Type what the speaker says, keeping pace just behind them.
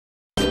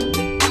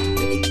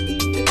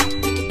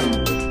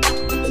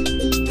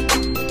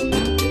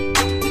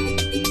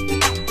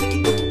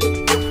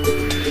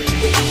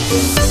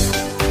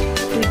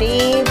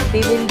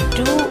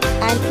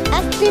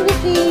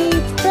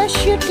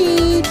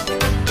sheet.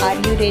 Are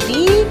you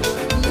ready?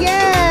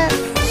 Yes.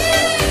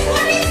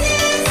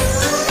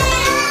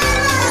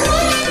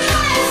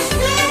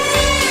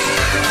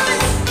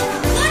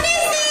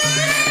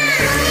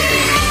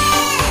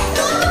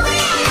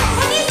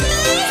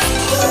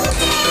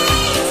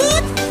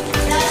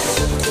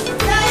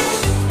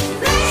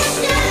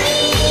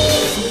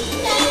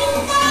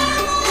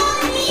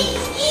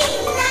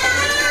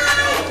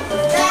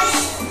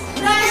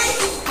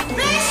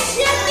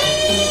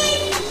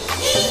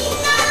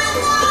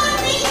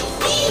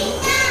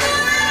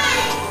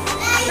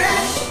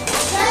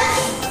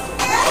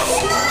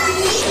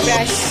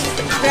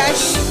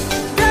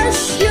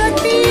 Brush your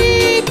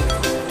teeth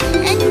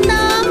in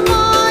the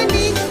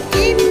morning,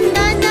 in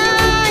the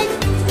night.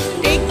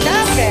 Take the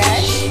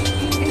brush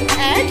and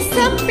add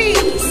some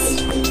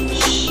paste.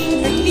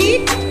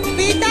 Repeat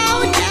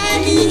without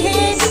any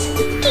haste.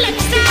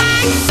 Let's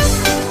start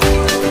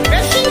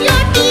brushing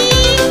your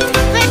teeth.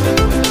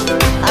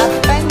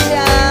 Up and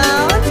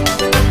down,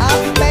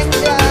 up and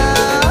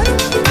down,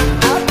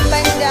 up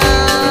and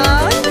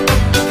down,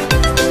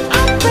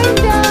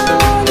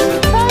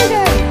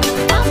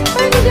 up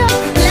and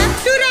down.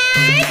 Left to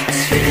right,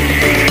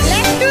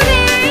 left to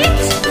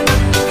right,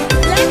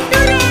 left to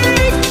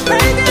right,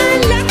 further,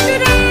 left to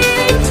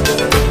right,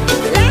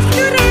 left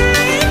to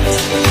right.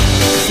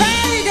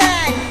 Well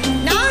done.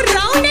 Now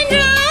round and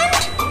round,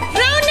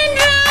 round and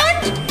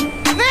round.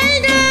 Well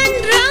done.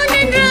 Round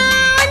and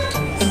round,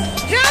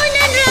 round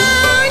and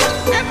round.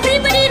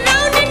 Everybody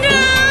round and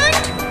round.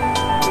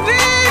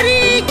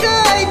 Very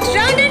good.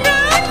 Round